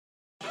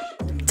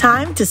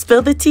Time to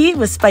spill the tea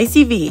with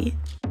Spicy V.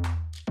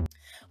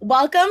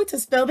 Welcome to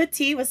Spill the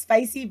Tea with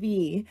Spicy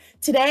V.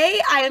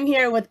 Today I am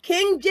here with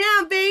King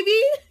Jam, baby.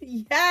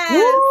 Yes.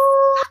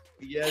 Woo!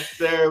 Yes,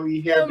 sir. We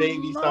here,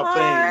 baby. Stop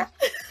playing.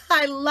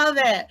 I love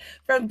it.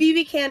 From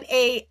BB Can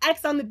 8,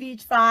 X on the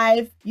Beach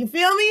 5. You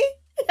feel me?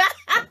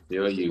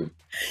 Feel you.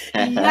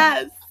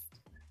 Yes.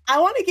 I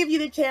want to give you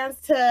the chance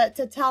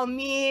to tell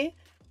me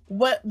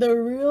what the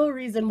real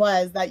reason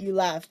was that you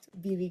left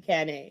BB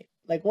Can 8.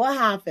 Like, what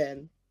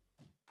happened?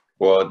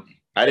 Well,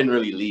 I didn't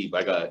really leave.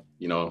 I got,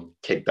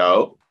 kicked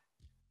out.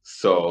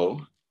 So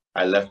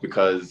I left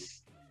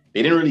because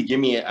they didn't really give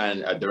me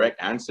a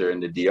direct answer in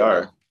the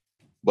DR.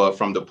 But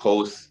from the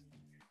posts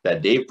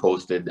that they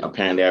posted,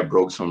 apparently I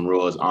broke some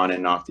rules on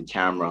and off the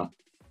camera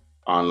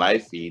on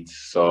live feeds.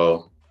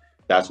 So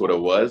that's what it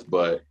was.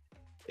 But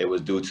it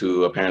was due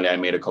to, apparently I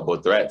made a couple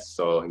of threats.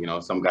 So,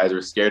 some guys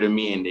were scared of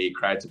me and they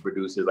cried to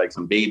producers like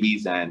some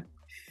babies and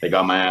they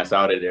got my ass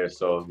out of there.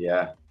 So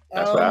yeah,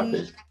 that's what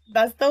happened.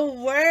 That's the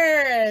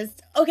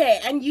worst. Okay,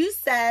 and you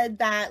said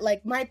that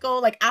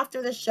Michael,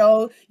 after the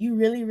show, you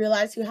really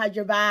realized who had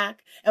your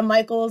back, and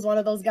Michael is one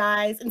of those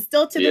guys. And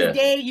still to this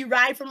day, you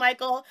ride for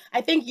Michael.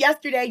 I think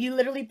yesterday you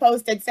literally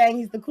posted saying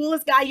he's the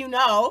coolest guy you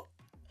know.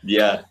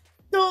 Yeah.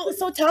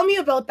 So tell me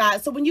about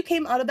that. So when you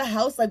came out of the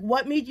house,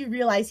 what made you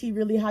realize he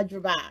really had your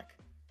back?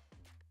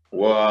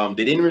 Well,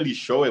 they didn't really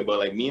show it,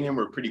 but me and him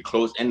were pretty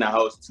close in the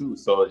house too.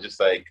 So it's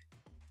just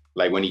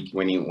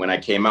when I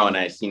came out and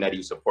I seen that he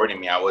was supporting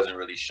me, I wasn't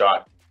really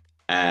shocked.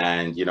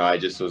 And, I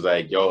just was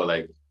like, yo,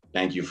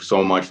 thank you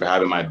so much for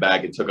having my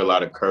back. It took a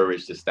lot of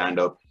courage to stand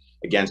up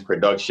against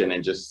production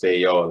and just say,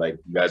 yo, you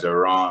guys are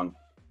wrong.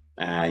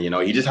 And,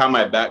 he just had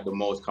my back the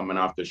most coming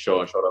off the show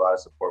and showed a lot of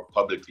support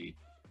publicly.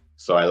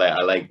 So I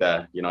like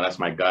that. That's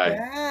my guy.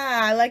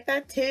 Yeah, I like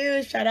that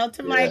too. Shout out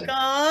to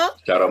Michael.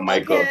 Shout out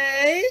Michael.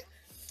 Okay.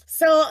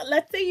 So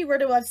let's say you were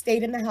to have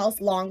stayed in the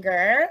house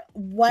longer.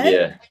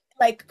 What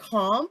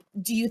comp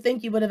do you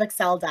think you would have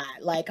excelled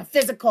at? Like a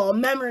physical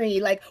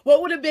memory?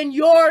 What would have been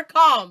your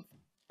comp?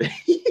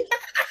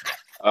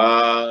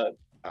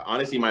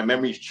 Honestly, my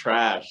memory's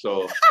trash.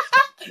 So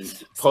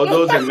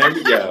puzzles and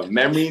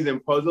memories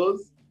and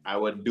puzzles, I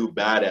would do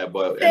bad at.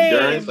 But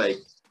endurance,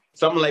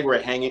 something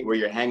where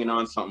you're hanging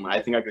on something, I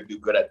think I could do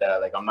good at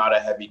that. I'm not a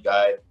heavy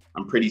guy.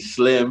 I'm pretty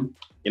slim.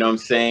 You know what I'm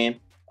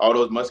saying? All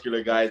those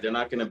muscular guys, they're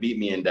not gonna beat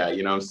me in that.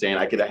 You know what I'm saying?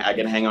 I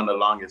can hang on the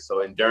longest.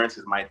 So endurance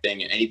is my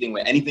thing. And anything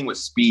with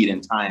speed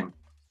and time,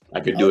 I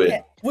could do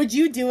it. Would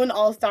you do an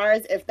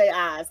all-stars if they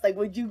asked?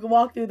 Would you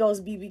walk through those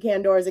BB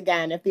Can doors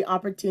again if the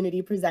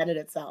opportunity presented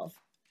itself?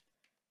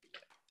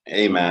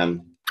 Hey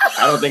man,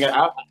 I don't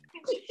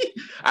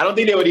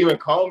think they would even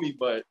call me,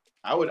 but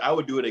I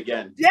would do it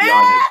again, to be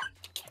honest.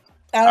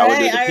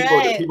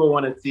 The people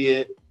want to see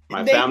it.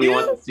 My family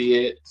wants to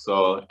see it.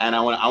 So, and I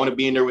want to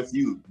be in there with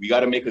you. We got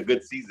to make a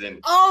good season.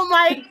 Oh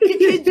my,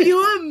 could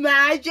you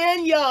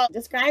imagine? Yo,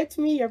 describe to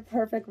me your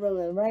perfect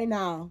woman right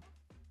now.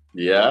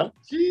 Yeah?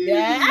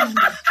 Yeah.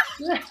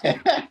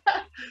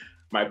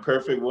 My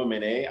perfect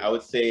woman, I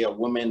would say a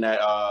woman that,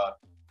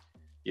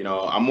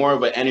 I'm more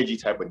of an energy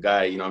type of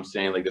guy, you know what I'm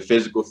saying? The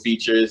physical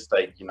features,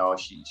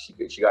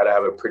 she got to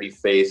have a pretty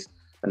face,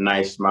 a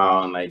nice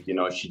smile, and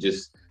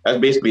that's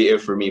basically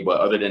it for me. But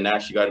other than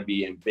that, she got to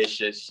be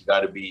ambitious. She got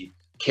to be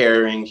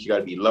caring. She got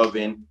to be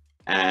loving,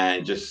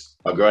 and just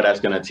a girl that's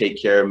going to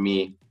take care of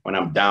me when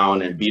I'm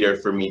down and be there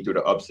for me through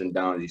the ups and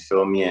downs. You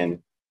feel me? And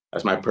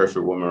that's my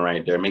perfect woman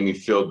right there. Make me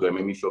feel good,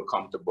 make me feel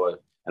comfortable,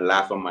 and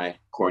laugh at my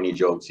corny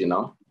jokes,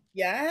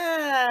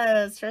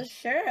 Yes, for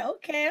sure.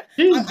 Okay.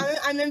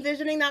 I'm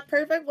envisioning that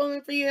perfect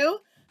woman for you.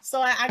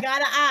 So I got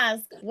to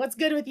ask, what's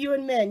good with you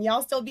and Min?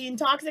 Y'all still being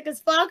toxic as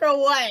fuck or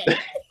what?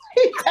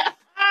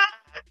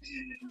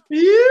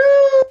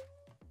 You.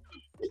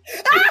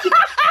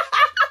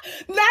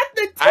 Not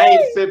the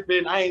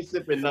tea. I ain't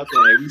sipping nothing.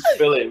 We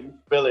spilling.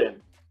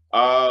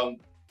 No,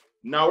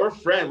 we're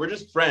friends. We're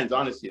just friends,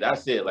 honestly.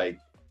 That's it.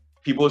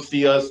 People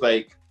see us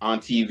on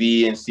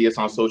TV and see us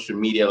on social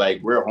media.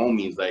 We're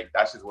homies.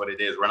 That's just what it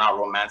is. We're not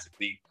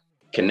romantically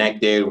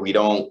connected. We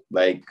don't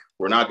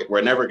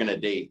we're never gonna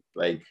date.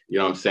 You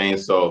know what I'm saying?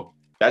 So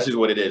that's just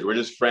what it is. We're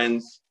just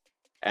friends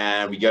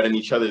and we get on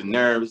each other's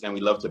nerves and we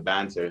love to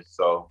banter.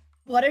 So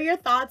what are your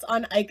thoughts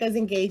on Ika's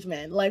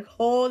engagement?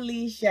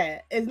 Holy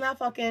shit. Isn't that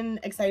fucking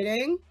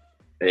exciting?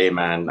 Hey,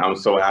 man, I'm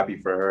so happy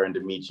for her and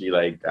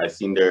Dimitri. I've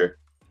seen their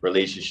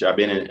relationship. I've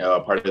been in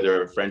part of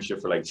their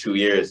friendship for 2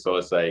 years. So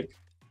it's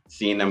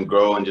seeing them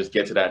grow and just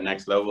get to that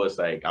next level. It's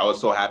I was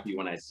so happy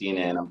when I seen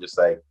it. And I'm just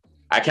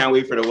I can't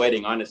wait for the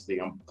wedding,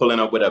 honestly. I'm pulling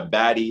up with a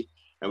baddie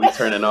and we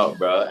turning up,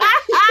 bro.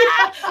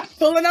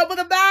 Pulling up with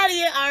a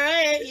baddie. All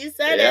right. You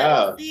said it.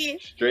 We'll see.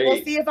 Straight.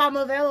 We'll see if I'm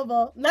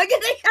available. Not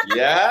kidding.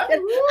 Yeah? Yeah,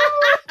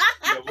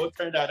 we'll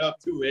turn that up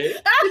too,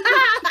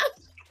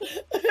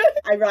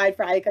 I ride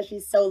for Ika.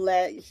 She's so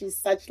lit. She's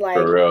such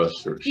for real,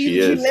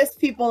 she lifts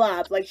people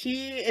up.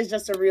 She is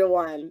just a real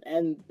one.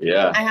 And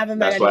yeah, I haven't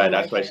met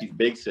that's why she's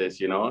big sis,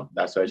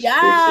 That's why she's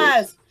yes.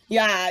 big sis.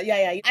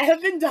 Yeah. I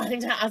have been dying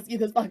to ask you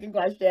this fucking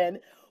question.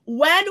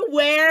 When,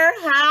 where,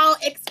 how?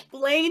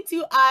 Explain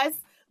to us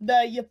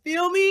you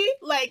feel me?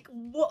 Like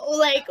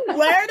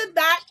where did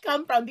that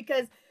come from?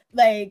 Because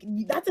like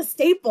that's a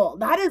staple.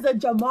 That is a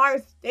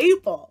Jamar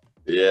staple.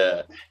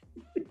 Yeah.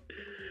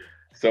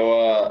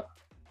 So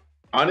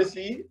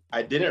honestly,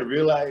 I didn't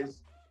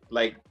realize,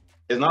 like,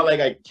 it's not like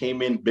I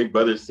came in Big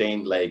Brother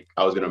saying like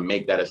I was gonna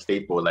make that a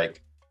staple.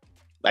 Like,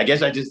 I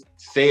guess I just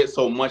say it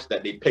so much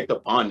that they picked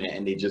up on it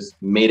and they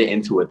just made it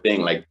into a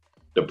thing. Like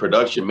the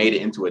production made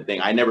it into a thing.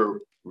 I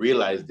never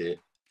realized it,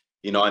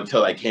 you know,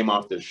 until I came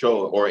off the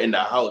show or in the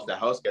house. The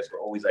house guests were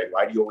always like,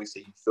 "Why do you always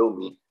say you feel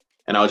me?"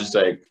 And I was just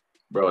like,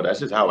 "Bro, that's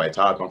just how I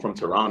talk. I'm from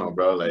Toronto,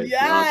 bro. Like,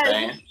 yes. You know what I'm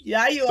saying?"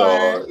 Yeah, you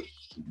are.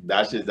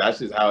 That's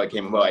just how it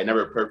came about. I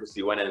never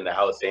purposely went in the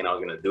house saying I was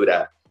gonna do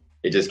that.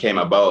 It just came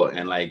about.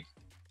 And like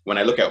when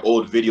I look at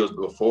old videos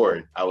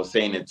before, I was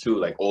saying it too,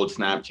 like old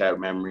Snapchat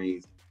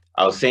memories.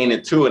 I was saying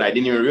it too, and I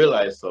didn't even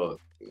realize. So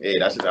hey,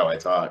 that's just how I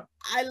talk.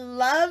 I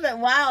love it.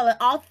 Wow,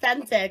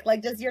 authentic.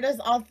 Like you're just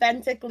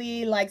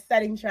authentically like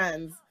setting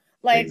trends.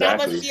 Like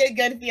exactly. That must be a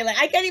good feeling.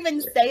 I can't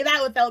even say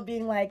that without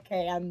being like,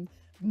 "Hey, I'm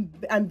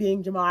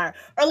being Jamar,"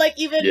 or like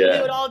even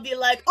we would all be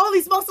like, "Oh,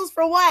 these muscles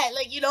for what?"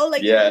 Like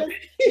like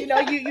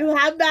you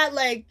have that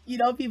like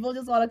people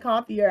just want to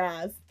copy your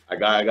ass. I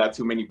got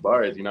too many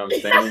bars. You know what I'm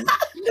saying?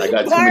 I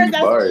got too many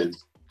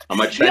bars. I'm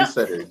a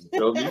trendsetter. You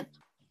feel me?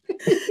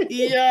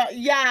 Yeah,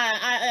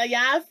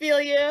 I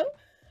feel you.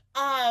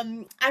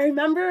 I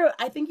remember,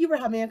 I think you were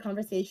having a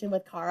conversation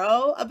with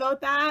Caro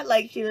about that.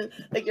 Like she was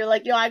like, you're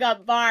like, "Yo, I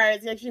got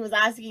bars." Like she was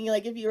asking you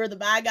like if you were the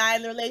bad guy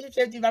in the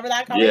relationship. Do you remember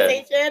that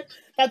conversation? Yeah.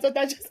 That's what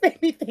that just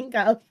made me think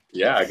of.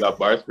 Yeah, I got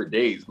bars for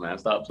days, man.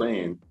 Stop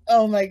playing.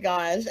 Oh my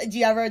gosh. Do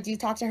you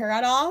talk to her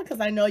at all?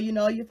 Because I know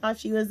you thought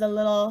she was a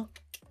little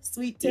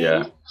sweet too.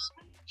 Yeah.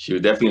 She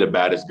was definitely the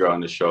baddest girl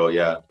on the show,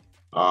 yeah.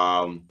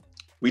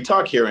 We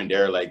talk here and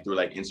there, like through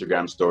like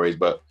Instagram stories,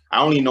 but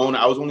I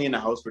was only in the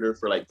house with her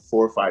for like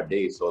 4 or 5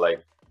 days. So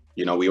like,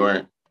 we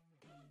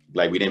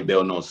didn't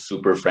build no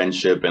super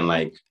friendship and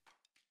like,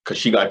 cause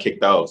she got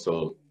kicked out.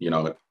 So, it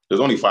was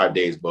only 5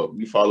 days, but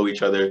we follow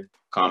each other,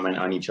 comment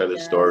on each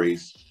other's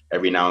stories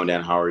every now and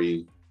then. How are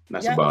you? And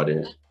that's about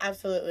it.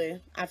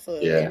 Absolutely.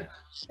 Yeah.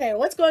 Okay,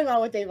 what's going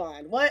on with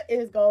Devon? What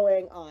is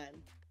going on?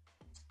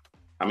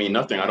 I mean,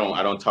 nothing. I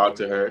don't talk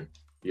to her.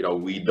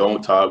 We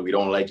don't talk. We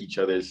don't like each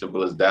other. As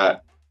simple as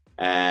that.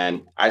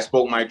 And I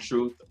spoke my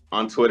truth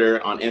on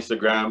Twitter, on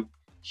Instagram.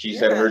 She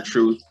said her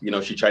truth.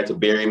 She tried to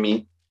bury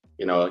me.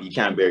 You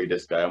can't bury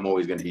this guy. I'm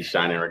always gonna be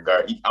shining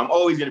regardless. I'm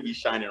always gonna be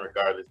shining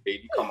regardless,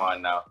 baby. Come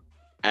on now.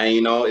 And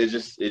it was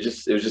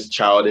just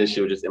childish.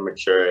 It was just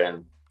immature,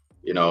 and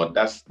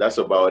that's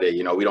about it.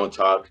 We don't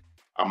talk.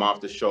 I'm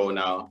off the show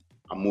now.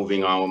 I'm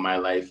moving on with my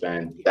life,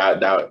 and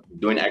that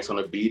doing X on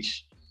the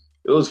beach,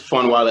 it was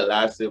fun while it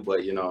lasted,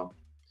 but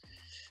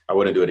I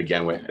wouldn't do it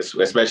again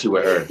especially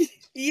with her.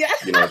 Yeah.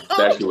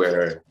 Especially with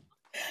her.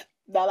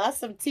 Now that's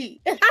some tea.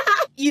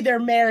 Either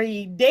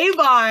marry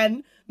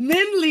Devon,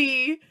 Min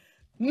Lee,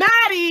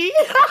 Maddie,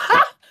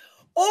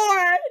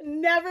 or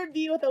never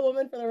be with a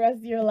woman for the rest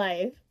of your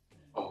life.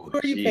 Oh, who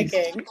are you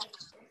picking?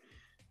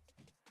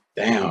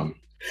 Damn.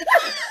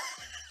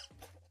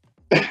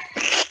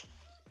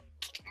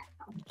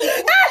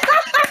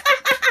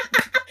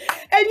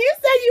 And you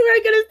said you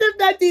weren't gonna sip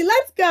that tea.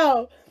 Let's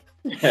go.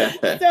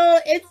 So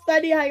it's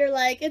funny how you're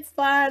like, it's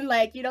fun,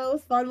 like, it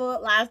was fun while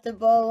it lasted,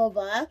 blah, blah,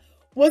 blah.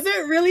 Was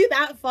it really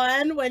that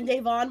fun when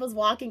Devon was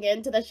walking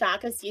into the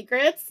Shack of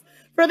Secrets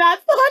for that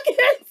fucking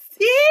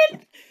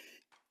scene?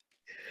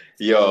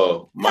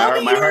 Yo, my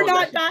heart was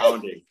actually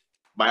pounding.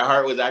 My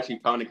heart was actually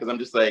pounding because I'm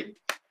just like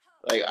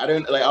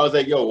I was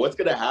like, yo, what's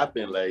gonna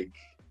happen? Like,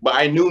 but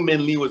I knew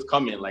Min Lee was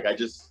coming. Like,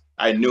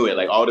 I knew it.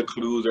 Like, all the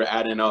clues are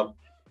adding up,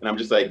 and I'm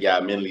just like, yeah,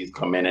 Min Lee's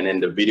coming. And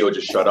then the video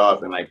just shut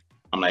off, and like,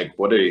 I'm like,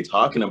 what are they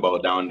talking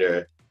about down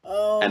there?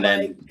 Oh, and then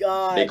my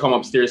God. They come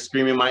upstairs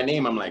screaming my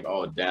name. I'm like,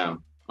 oh,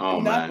 damn. Oh,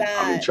 man,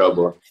 I'm in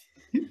trouble.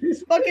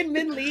 Fucking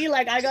Min Lee,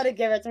 like, I gotta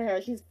give it to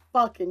her. She's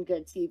fucking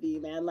good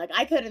TV, man. Like,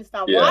 I couldn't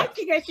stop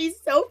watching her.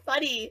 She's so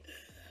funny.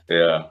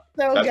 Yeah,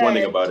 that's good. One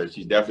thing about her.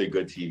 She's definitely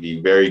good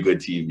TV. Very good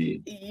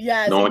TV.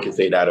 Yes. No one can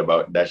say that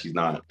about that. She's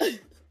not.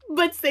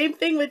 But same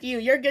thing with you.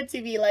 You're good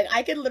TV. Like,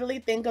 I could literally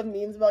think of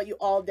memes about you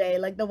all day.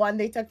 Like the one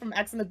they took from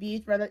X on the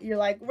Beach where you're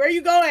like, "Where are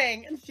you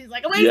going?" And she's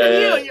like, "Away from you."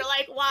 And you're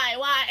like, "Why?"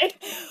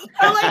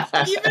 Or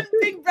like even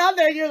Big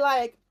Brother, you're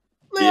like,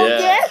 "Little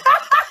kid."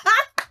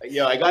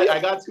 Yo, I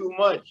got too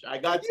much. I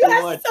got too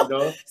much,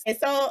 Okay,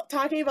 so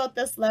talking about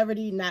the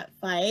celebrity net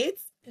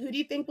fights, who do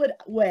you think would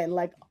win?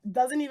 Like,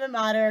 doesn't even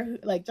matter.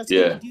 Like, just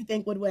who do you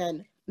think would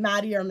win?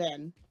 Maddie or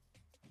Min?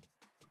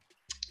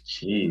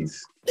 Jeez.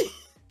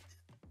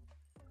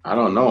 I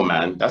don't know,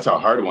 man. That's a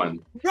hard one.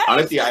 Right.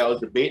 Honestly,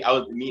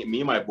 me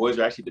and my boys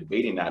are actually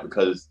debating that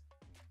because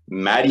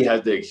Maddie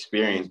has the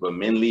experience, but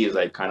Min Lee is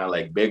like kind of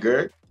like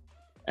bigger,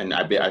 and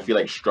I feel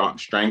like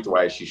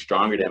strength-wise, she's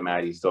stronger than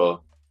Maddie.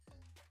 So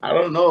I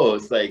don't know.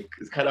 It's like,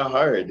 it's kind of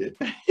hard.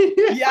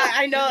 Yeah,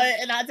 I know.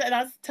 And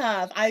that's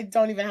tough. I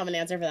don't even have an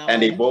answer for that and one.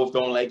 They both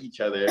don't like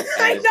each other.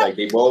 And it's like,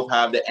 they both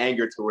have the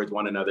anger towards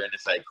one another. And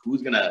it's like,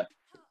 who's gonna,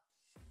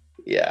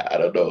 yeah, I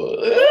don't know.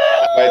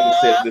 I might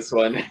just sip this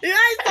one. Yeah,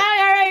 sorry.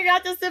 All right, you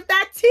got to sip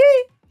that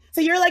tea. So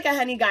you're like a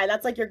honey guy.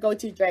 That's like your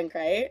go-to drink,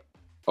 right?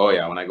 Oh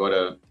yeah, when I go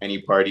to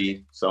any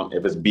party,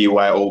 if it's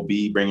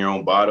BYOB, bring your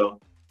own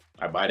bottle,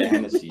 I buy the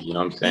Hennessy, you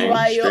know what I'm saying?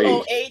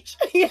 BYOH.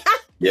 Yeah.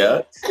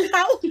 Yeah.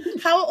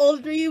 How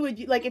old were you,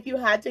 like, if you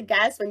had to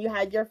guess when you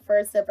had your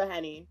first sip of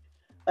Henny?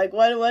 Like,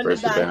 when did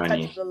that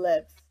touch the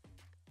lips?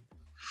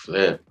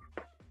 Flip.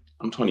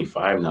 I'm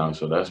 25 now,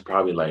 so that's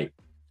probably like,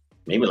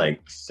 maybe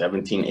like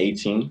 17,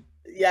 18.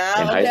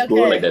 Yeah, in high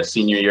school, like that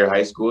senior year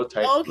high school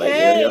type like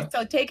area.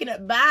 So taking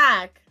it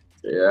back.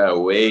 Yeah,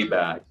 way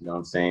back. You know what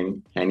I'm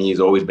saying? Henny's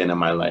always been in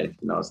my life.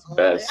 You know, it's the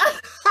best.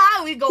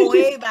 We go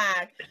way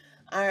back.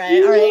 All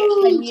right, all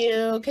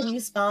right. Can you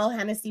spell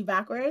Hennessy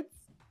backwards?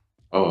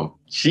 Oh,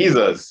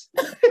 Jesus.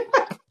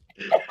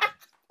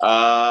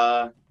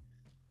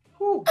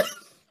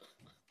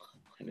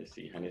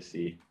 Hennessy.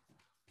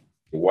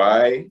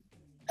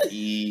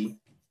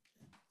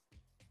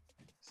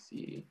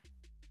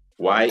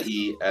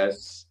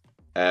 YESS.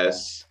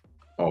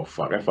 Oh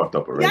fuck, I fucked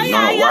up already.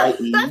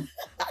 YESS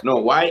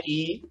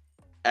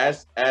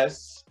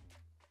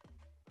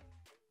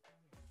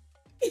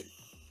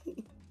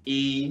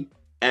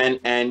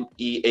ENNEH.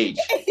 Yeah,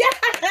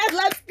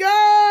 let's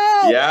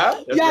go. Yeah,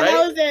 that's right?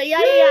 That was it.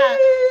 Yeah.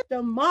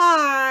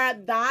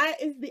 Jamar, that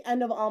is the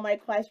end of all my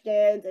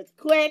questions. It's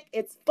quick,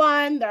 it's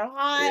fun, they're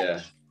hot. Yeah.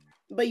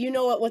 But you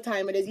know what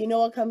time it is. You know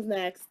what comes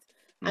next.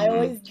 I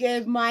always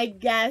give my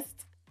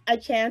guests a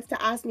chance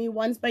to ask me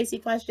one spicy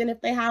question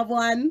if they have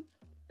one.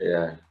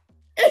 Yeah.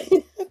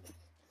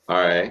 All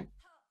right.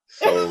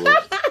 So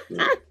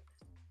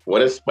what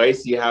does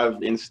Spicy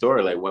have in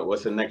store? Like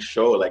what's the next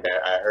show? Like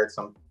I heard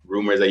some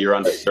rumors that you're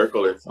on The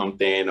Circle or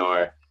something,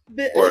 or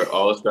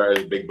All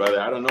Stars Big Brother.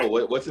 I don't know.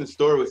 What's in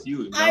store with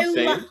you? You know what I'm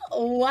saying?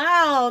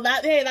 Wow.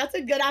 That's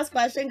a good ass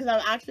question, because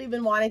I've actually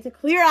been wanting to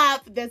clear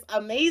up this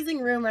amazing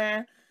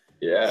rumor.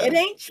 Yeah. It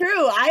ain't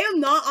true. I am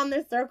not on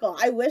The Circle.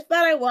 I wish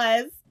that I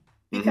was,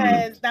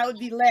 because that would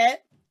be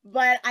lit.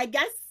 But I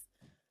guess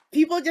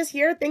people just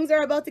hear things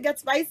are about to get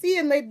spicy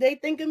and they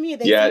think of me.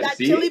 They see that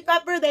chili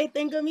pepper, they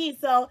think of me.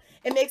 So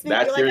it makes me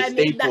feel like I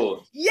made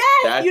that. Yes,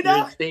 that's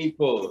your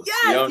staple.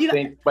 Yes, you know what I'm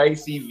saying?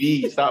 Spicy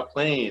V, stop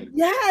playing.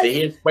 Yes. They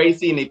hear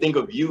spicy and they think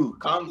of you.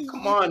 Come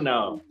on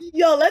now.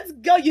 Yo, let's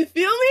go. You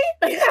feel me?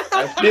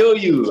 I feel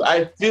you.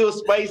 I feel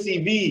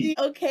Spicy V.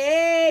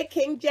 Okay,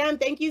 King Jam,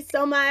 thank you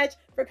so much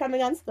for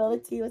coming on Spill the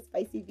Tea with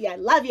Spicy V. I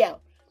love you.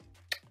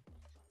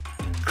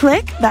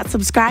 Click that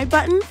subscribe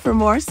button for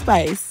more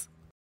spice.